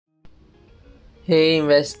Hey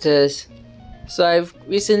investors. So I've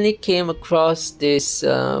recently came across this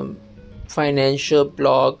financial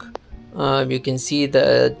blog. You can see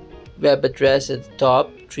the web address at the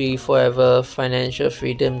top,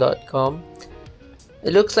 treeforeverfinancialfreedom.com.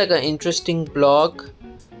 It looks like an interesting blog.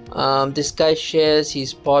 This guy shares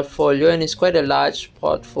his portfolio, and it's quite a large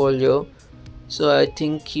portfolio. So I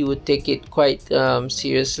think he would take it quite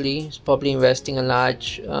seriously. He's probably investing a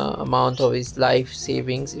large amount of his life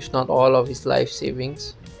savings, if not all of his life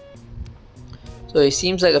savings. So he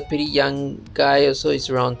seems like a pretty young guy, also he's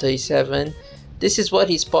around 37. This is what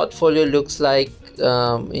his portfolio looks like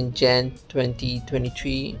in Jan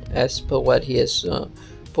 2023 as per what he has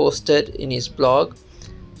posted in his blog.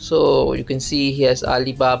 So you can see he has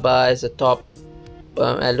Alibaba as a top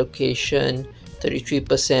allocation,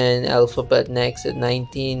 33%, Alphabet next at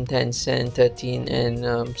 19, Tencent 13,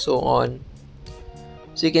 and so on.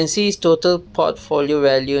 So you can see his total portfolio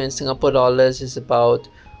value in Singapore dollars is about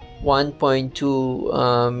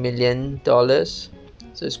 $1.2 million. So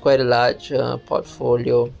it's quite a large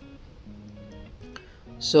portfolio.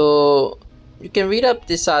 So you can read up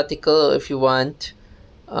this article if you want.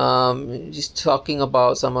 Just talking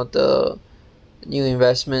about some of the new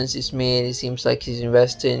investments he's made. It seems like he's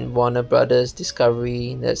invested in Warner Brothers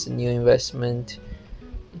Discovery. That's a new investment.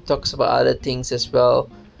 He talks about other things as well.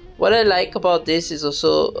 What I like about this is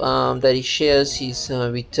also that he shares his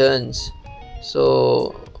returns.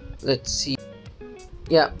 So let's see.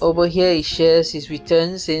 Yeah, over here he shares his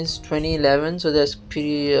returns since 2011, so that's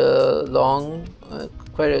pretty long,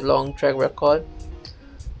 quite a long track record.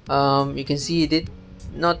 You can see he did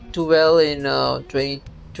not too well in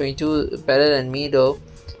 2022, better than me though,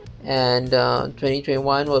 and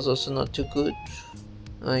 2021 was also not too good.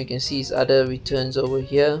 You can see his other returns over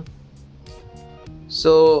here.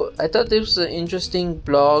 So I thought this was an interesting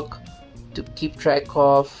blog to keep track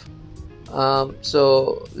of.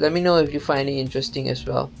 So let me know if you find it interesting as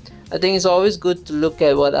well. I think it's always good to look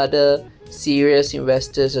at what other serious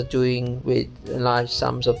investors are doing with large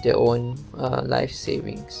sums of their own life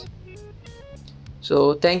savings.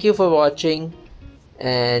 So thank you for watching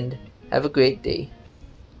and have a great day.